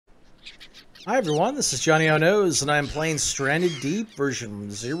Hi everyone, this is Johnnyonoes, and I'm playing Stranded Deep version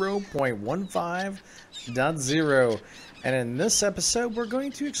 0.15.0. And in this episode, we're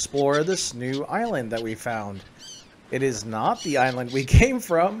going to explore this new island that we found. It is not the island we came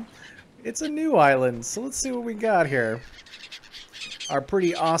from. It's a new island, so let's see what we got here. Our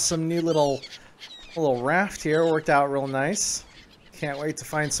pretty awesome new little raft here worked out real nice. Can't wait to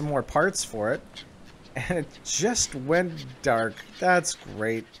find some more parts for it. And it just went dark. That's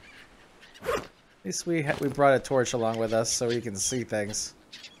great. At least we brought a torch along with us so we can see things.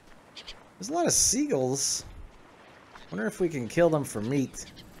 There's a lot of seagulls. Wonder if we can kill them for meat.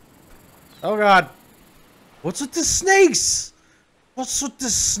 Oh god! What's with the snakes? What's with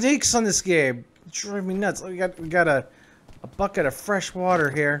the snakes on this game? It's driving me nuts. We got a bucket of fresh water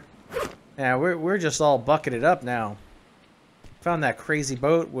here. Yeah, we're just all bucketed up now. Found that crazy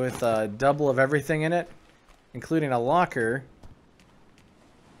boat with double of everything in it, including a locker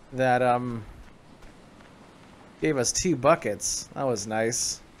that gave us 2 buckets. That was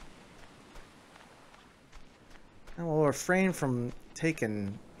nice. And we'll refrain from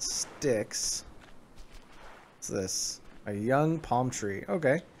taking sticks. What's this? A young palm tree.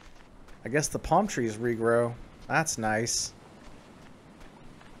 Okay. I guess the palm trees regrow. That's nice.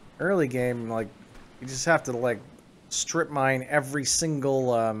 Early game, like, you just have to, like, strip mine every single,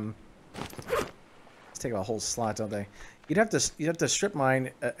 let's take a whole slot, don't they? You'd have to strip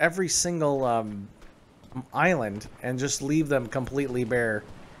mine every single, island and just leave them completely bare.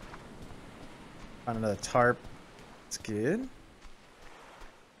 Found another tarp. It's good.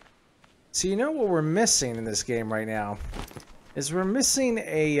 So you know what we're missing in this game right now is we're missing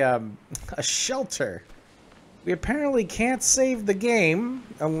a shelter. We apparently can't save the game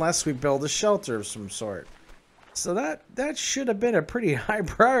unless we build a shelter of some sort. So that should have been a pretty high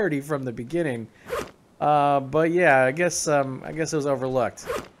priority from the beginning. But yeah, I guess it was overlooked.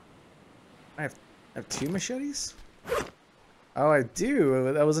 I have 2 machetes? Oh, I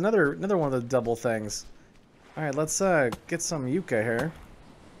do. That was another one of the double things. All right, let's get some yucca here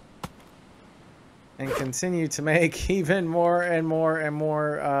and continue to make even more and more and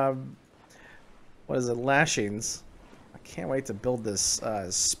more. What is it? Lashings. I can't wait to build this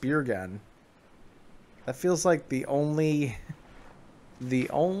spear gun. That feels like the only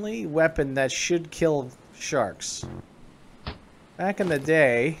weapon that should kill sharks. Back in the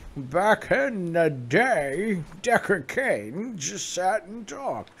day, Decker Kane just sat and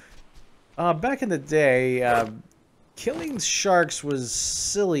talked. Back in the day, killing sharks was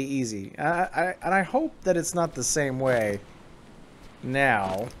silly easy. And I hope that it's not the same way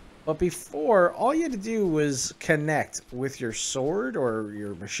now. But before, all you had to do was connect with your sword or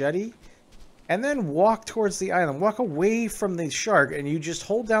your machete, and then walk towards the island. Walk away from the shark, and you just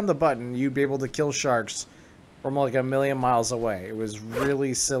hold down the button. You'd be able to kill sharks from like a million miles away. It was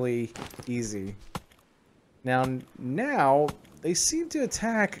really silly easy. Now they seem to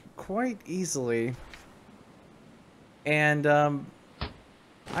attack quite easily. And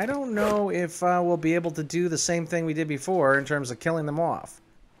I don't know if we'll be able to do the same thing we did before in terms of killing them off.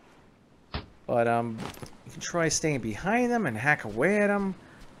 But you can try staying behind them and hack away at them.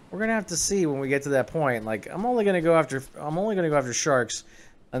 We're gonna have to see when we get to that point. Like, I'm only gonna go after sharks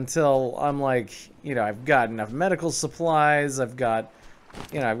until I'm like, you know, I've got enough medical supplies. I've got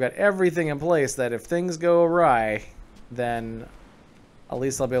everything in place that if things go awry, then at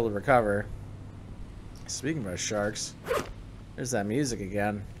least I'll be able to recover. Speaking about sharks, there's that music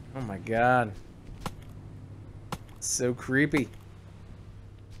again. Oh my god, it's so creepy.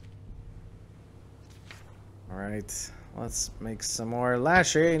 All right. Let's make some more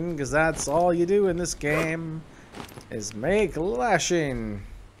lashing, because that's all you do in this game, is make lashing.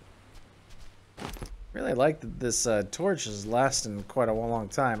 Really like that this torch is lasting quite a long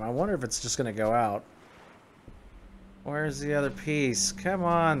time. I wonder if it's just going to go out. Where's the other piece? Come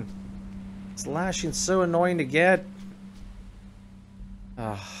on. This lashing's so annoying to get.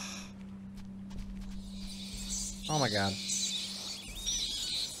 Oh my god.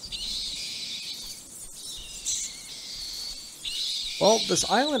 Well, this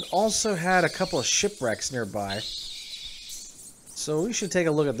island also had a couple of shipwrecks nearby, so we should take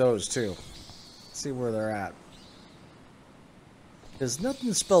a look at those too. See where they're at. There's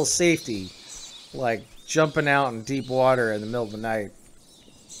nothing spells safety like jumping out in deep water in the middle of the night.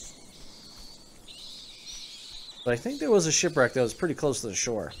 But I think there was a shipwreck that was pretty close to the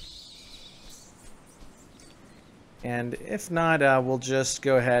shore. And if not, we'll just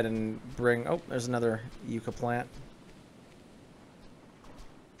go ahead and bring... Oh, there's another yucca plant.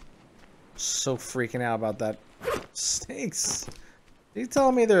 So freaking out about that. Snakes. You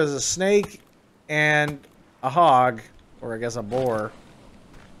telling me there's a snake and a hog, or I guess a boar,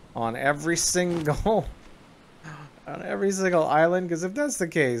 on every single island, because if that's the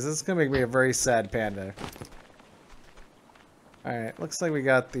case, it's gonna make me a very sad panda. Alright, looks like we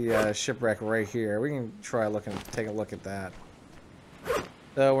got the shipwreck right here. We can try take a look at that.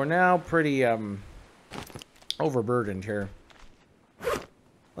 So we're now pretty overburdened here.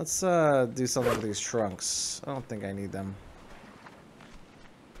 Let's do something with these trunks. I don't think I need them.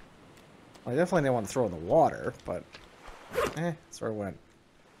 Well, I definitely didn't want to throw in the water, but that's where it went.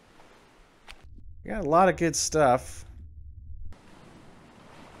 We got a lot of good stuff.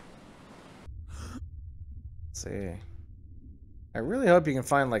 Let's see. I really hope you can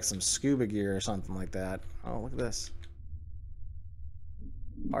find like some scuba gear or something like that. Oh, look at this.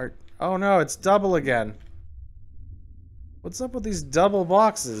 Art. Oh no, it's double again. What's up with these double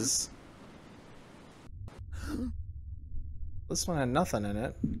boxes? This one had nothing in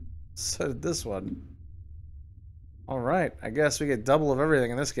it. So did this one. Alright, I guess we get double of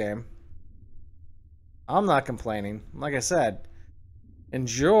everything in this game. I'm not complaining. Like I said,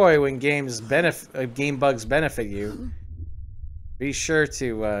 enjoy when game bugs benefit you. Be sure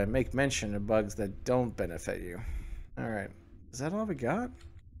to make mention of bugs that don't benefit you. Alright. Is that all we got?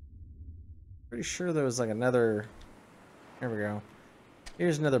 Pretty sure there was like another... Here we go.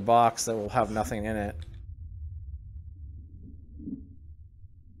 Here's another box that will have nothing in it.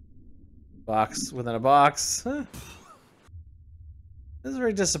 Box within a box. Huh. This is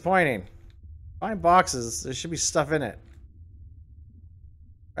very disappointing. Find boxes. There should be stuff in it.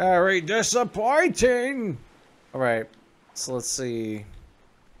 Very disappointing! Alright. So let's see. There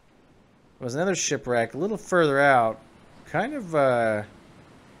was another shipwreck a little further out. Kind of, a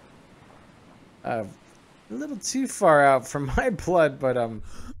little too far out for my blood, but,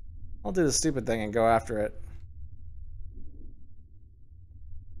 I'll do the stupid thing and go after it.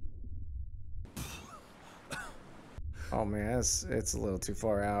 Oh man, it's a little too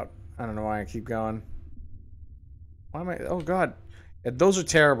far out. I don't know why I keep going. Why am I... Oh god. Yeah, those are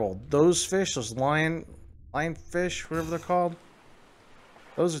terrible. Those fish, those lionfish, whatever they're called.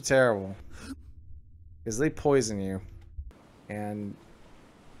 Those are terrible. Because they poison you. And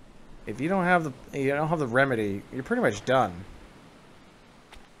if you don't have the remedy, you're pretty much done.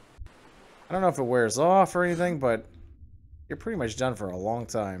 I don't know if it wears off or anything, but you're pretty much done for a long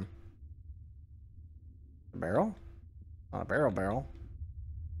time. A barrel? Not a barrel.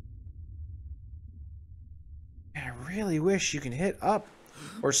 I really wish you can hit up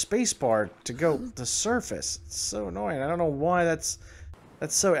or spacebar to go to surface. It's so annoying. I don't know why that's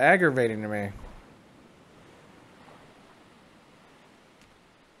so aggravating to me.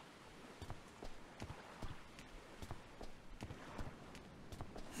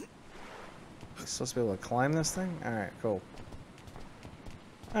 Supposed to be able to climb this thing? Alright, cool.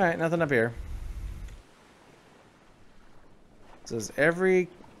 Alright, nothing up here. So is every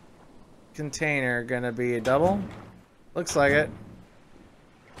container gonna be a double? Looks like it.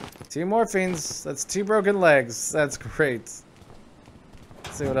 2 morphines. That's 2 broken legs. That's great.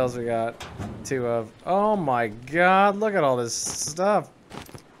 Let's see what else we got. 2 of. Oh my god, look at all this stuff.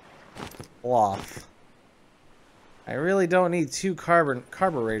 Cloth. I really don't need 2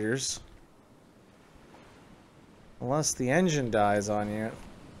 carburetors. Unless the engine dies on you.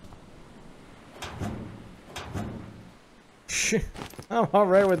 I'm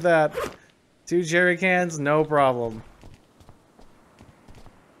alright with that. 2 jerry cans, no problem.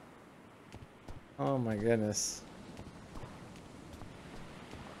 Oh my goodness.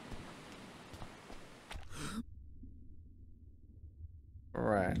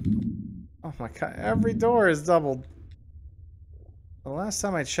 Alright. Oh my god, every door is doubled. The last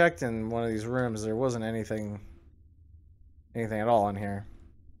time I checked in one of these rooms, there wasn't anything at all in here.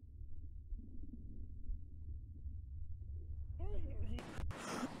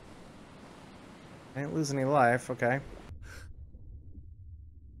 I didn't lose any life, okay.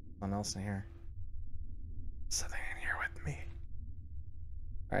 Nothing else in here. Something in here with me.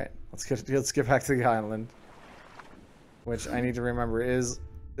 Alright, let's get back to the island. Which I need to remember is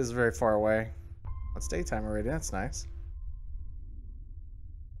very far away. It's daytime already, that's nice.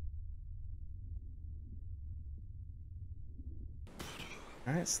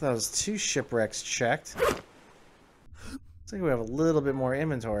 Alright, so that was 2 shipwrecks checked. Looks like we have a little bit more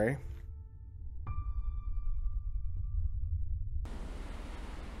inventory.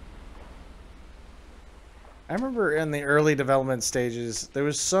 I remember in the early development stages,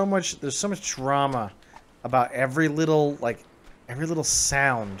 there's so much drama about every little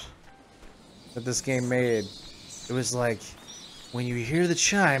sound that this game made. It was like, when you hear the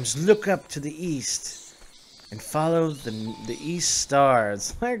chimes, look up to the east and follow the east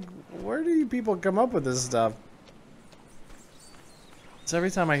stars. Like, where do you people come up with this stuff? So every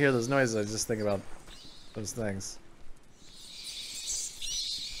time I hear those noises, I just think about those things.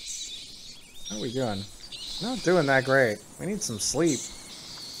 How are we doing? Not doing that great. We need some sleep.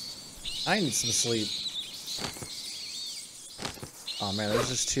 I need some sleep. Oh man, there's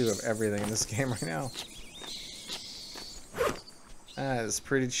just 2 of everything in this game right now. That is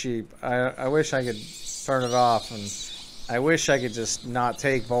pretty cheap. I wish I could turn it off, and I wish I could just not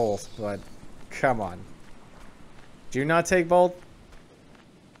take both, but come on. Do you not take both?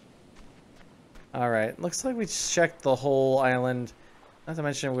 Alright, looks like we checked the whole island. Not to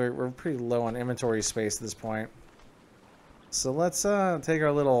mention we're pretty low on inventory space at this point. So let's take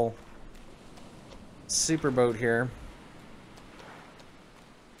our little super boat here.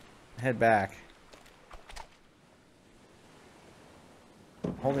 Head back.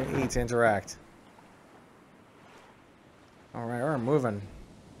 Holding E to interact. Alright, we're moving.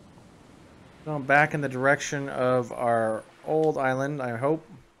 Going back in the direction of our old island, I hope.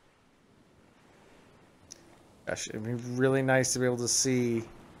 Gosh, it'd be really nice to be able to see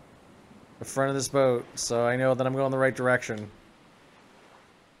the front of this boat, so I know that I'm going the right direction.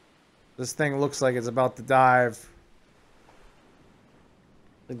 This thing looks like it's about to dive.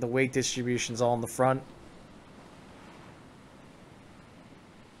 I think the weight distribution's all in the front.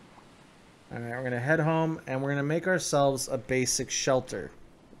 Alright, we're going to head home, and we're going to make ourselves a basic shelter.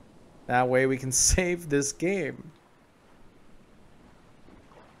 That way we can save this game.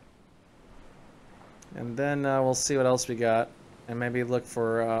 And then we'll see what else we got. And maybe look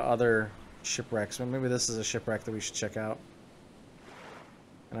for other shipwrecks. Well, maybe this is a shipwreck that we should check out.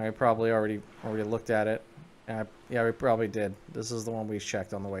 And I probably already looked at it. Yeah, we probably did. This is the one we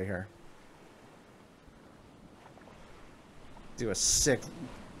checked on the way here. Do a sick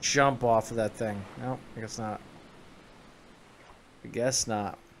jump off of that thing. No, I guess not. I guess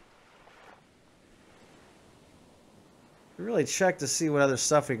not. We really check to see what other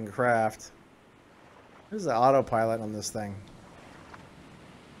stuff we can craft. There's the autopilot on this thing.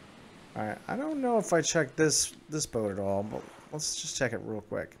 Alright, I don't know if I checked this boat at all, but let's just check it real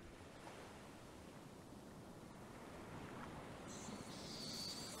quick.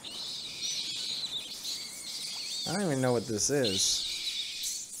 I don't even know what this is.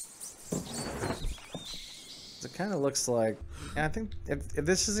 It kind of looks like... Yeah, I think if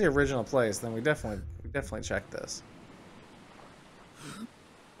this is the original place, then we definitely check this.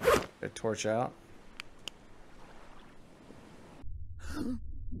 Get a torch out.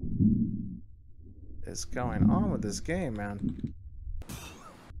 What's going on with this game, man?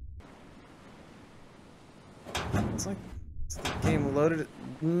 It's like the game loaded.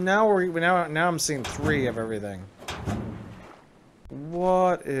 Now I'm seeing 3 of everything.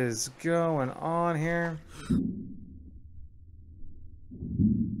 What is going on here?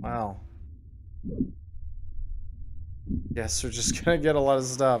 Wow. Yes, we're just gonna get a lot of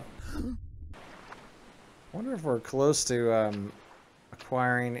stuff. I wonder if we're close to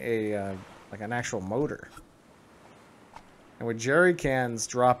acquiring a like an actual motor. And with jerry cans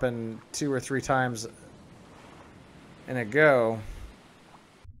dropping 2 or 3 times in a go,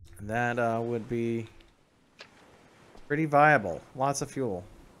 that would be pretty viable. Lots of fuel.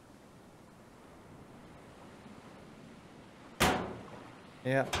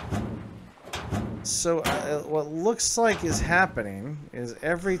 Yeah. So what looks like is happening is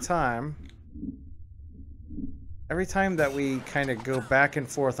every time that we kind of go back and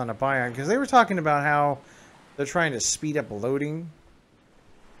forth on a biome, because they were talking about how they're trying to speed up loading,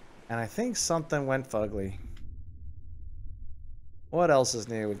 and I think something went fugly. What else is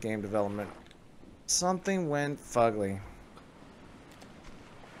new with game development? Something went fugly.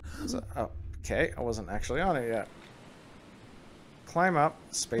 So, oh, okay, I wasn't actually on it yet. Climb up,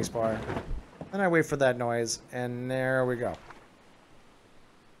 spacebar. Then I wait for that noise, and there we go.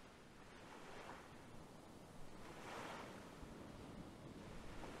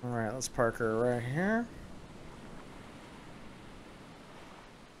 Alright, let's park her right here.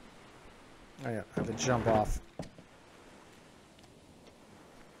 Oh yeah, I have to jump off.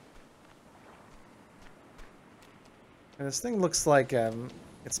 And this thing looks like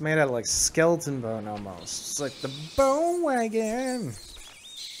it's made out of like skeleton bone almost. It's like the bone wagon.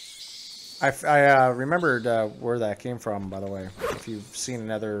 I remembered where that came from, by the way. If you've seen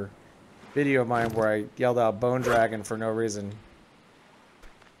another video of mine where I yelled out bone dragon for no reason.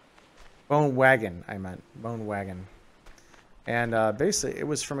 Bone wagon, I meant. Bone wagon. And basically, it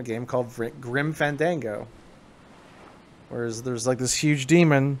was from a game called Grim Fandango. Whereas there's like this huge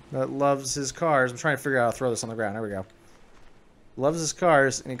demon that loves his cars. I'm trying to figure out how to throw this on the ground. There we go. Loves his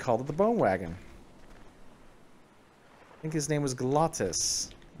cars, and he called it the Bone Wagon. I think his name was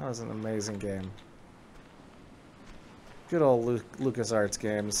Glottis. That was an amazing game. Good old LucasArts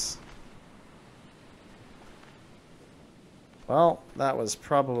games. Well, that was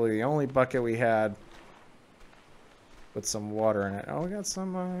probably the only bucket we had with some water in it. Oh, we got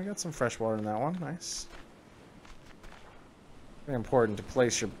some fresh water in that one. Nice. Very important to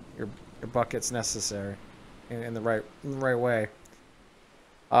place your buckets necessary in the right way.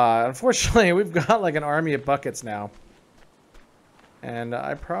 Unfortunately, we've got like an army of buckets now. And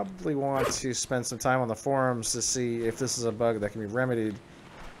I probably want to spend some time on the forums to see if this is a bug that can be remedied.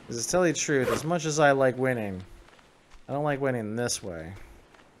 Because to tell you the truth, as much as I like winning, I don't like winning this way.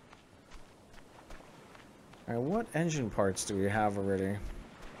 Alright, what engine parts do we have already?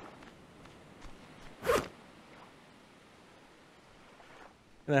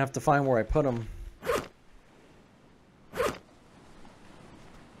 Gonna have to find where I put them.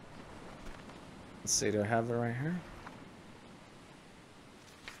 Let's see, do I have it right here?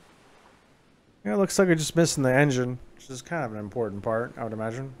 Yeah, it looks like we're just missing the engine, which is kind of an important part, I would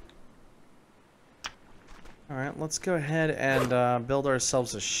imagine. Alright, let's go ahead and build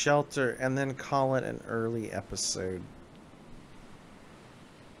ourselves a shelter and then call it an early episode.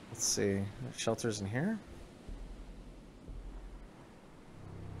 Let's see, shelter's in here?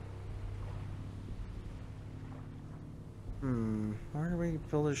 Where do we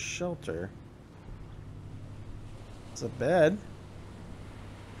build a shelter? It's a bed.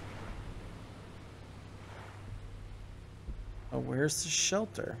 Oh, where's the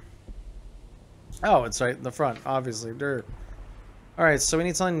shelter? Oh, it's right in the front, obviously. Dirt. Alright, so we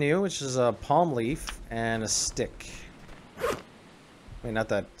need something new, which is a palm leaf and a stick. I mean, not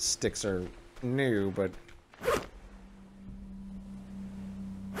that sticks are new, but...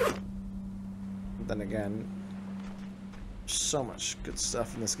 then again, so much good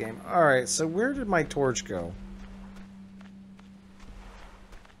stuff in this game. Alright, so where did my torch go?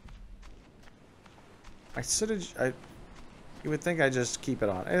 You would think I just keep it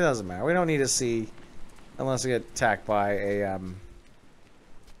on. It doesn't matter. We don't need to see unless we get attacked by a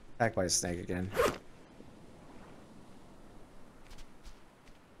snake again.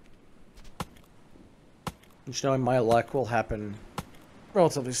 Which, knowing my luck, will happen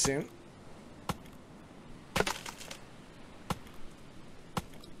relatively soon.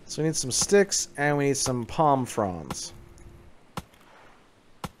 So we need some sticks and we need some palm fronds.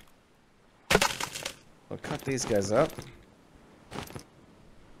 We'll cut these guys up.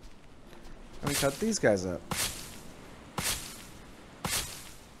 And we cut these guys up.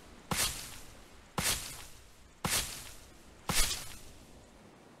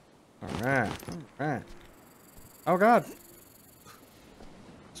 Alright, alright. Oh god.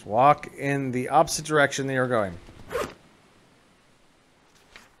 Let's walk in the opposite direction that you're going.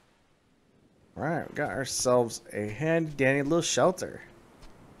 Alright, we got ourselves a handy dandy little shelter.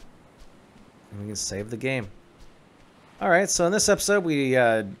 And we can save the game. Alright, so in this episode we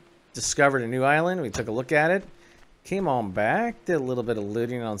discovered a new island. We took a look at it. Came on back. Did a little bit of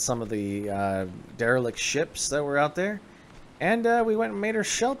looting on some of the derelict ships that were out there. And we went and made our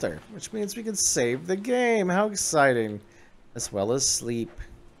shelter. Which means we can save the game. How exciting. As well as sleep.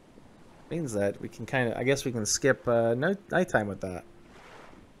 Means that we can kind of... I guess we can skip nighttime with that.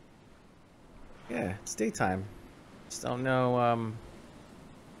 Yeah, it's daytime. Just don't know...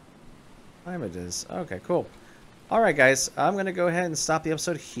 time it is. Okay, cool. Alright guys, I'm going to go ahead and stop the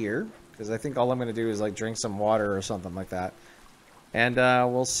episode here, because I think all I'm going to do is like drink some water or something like that. And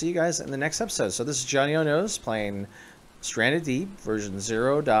we'll see you guys in the next episode. So this is Johnnyonoes playing Stranded Deep version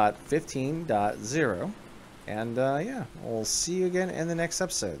 0.15.0. And yeah, we'll see you again in the next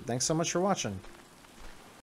episode. Thanks so much for watching.